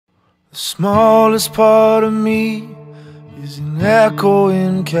The smallest part of me is an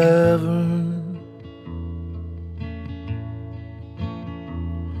echoing cavern,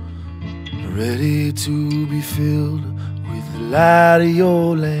 ready to be filled with the light of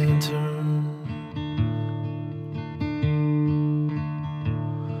your lantern.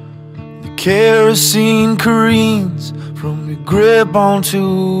 The kerosene careens from your grip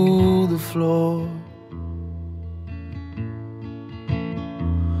onto the floor,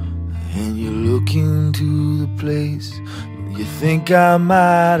 and you look into the place you think I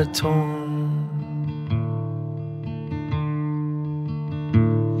might have torn.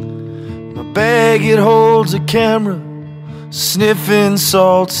 My bag, it holds a camera, sniffing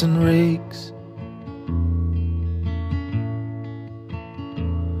salts and rakes,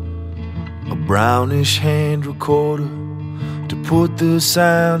 a brownish hand recorder to put the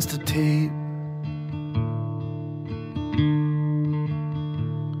sounds to tape.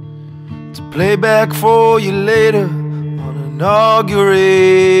 Play back for you later on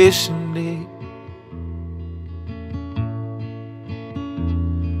inauguration day,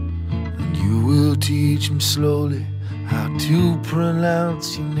 and you will teach him slowly how to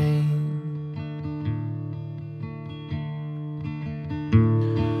pronounce your name.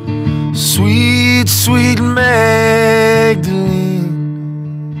 Sweet, sweet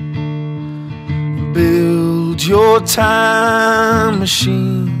Magdalene, build your time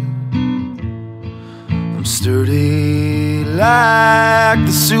machine. I'm sturdy like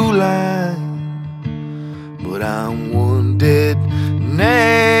the Sioux line, but I'm one dead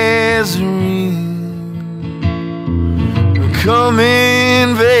Nazarene. Come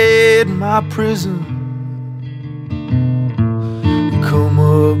invade my prison, come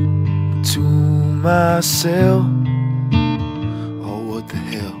up to my cell. Oh, what the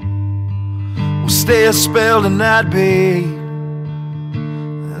hell? We'll stay a spell tonight, babe,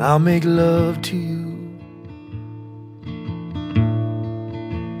 and I'll make love to you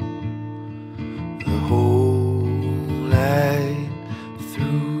the whole night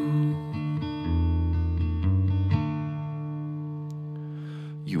through.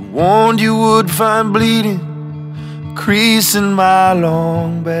 You warned you would find bleeding, crease in my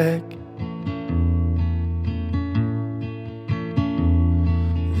long back.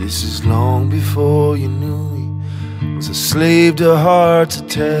 This is long before you knew me was a slave to heart's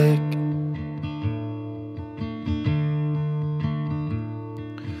attack.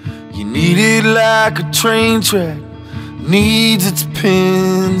 You need it like a train track needs its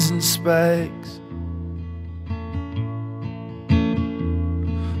pins and spikes,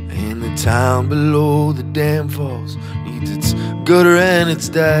 and the town below the dam falls needs its gutter and its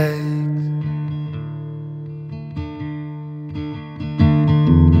dikes.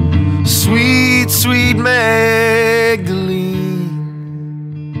 Sweet, sweet Magdalene,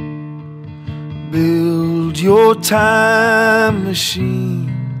 build your time machine.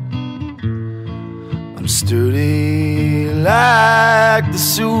 I'm sturdy like the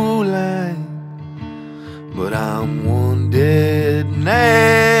Sioux line, but I'm one dead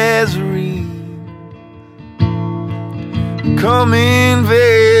Nazarene. Come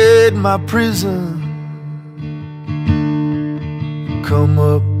invade my prison, come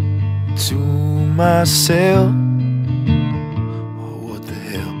up to my cell. Oh, what the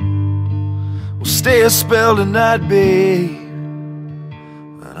hell? We'll stay a spell tonight, babe,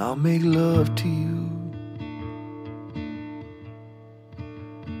 and I'll make love to you